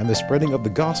ministry and the spreading of the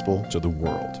gospel to the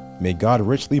world. May God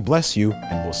richly bless you,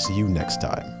 and we'll see you next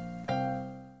time.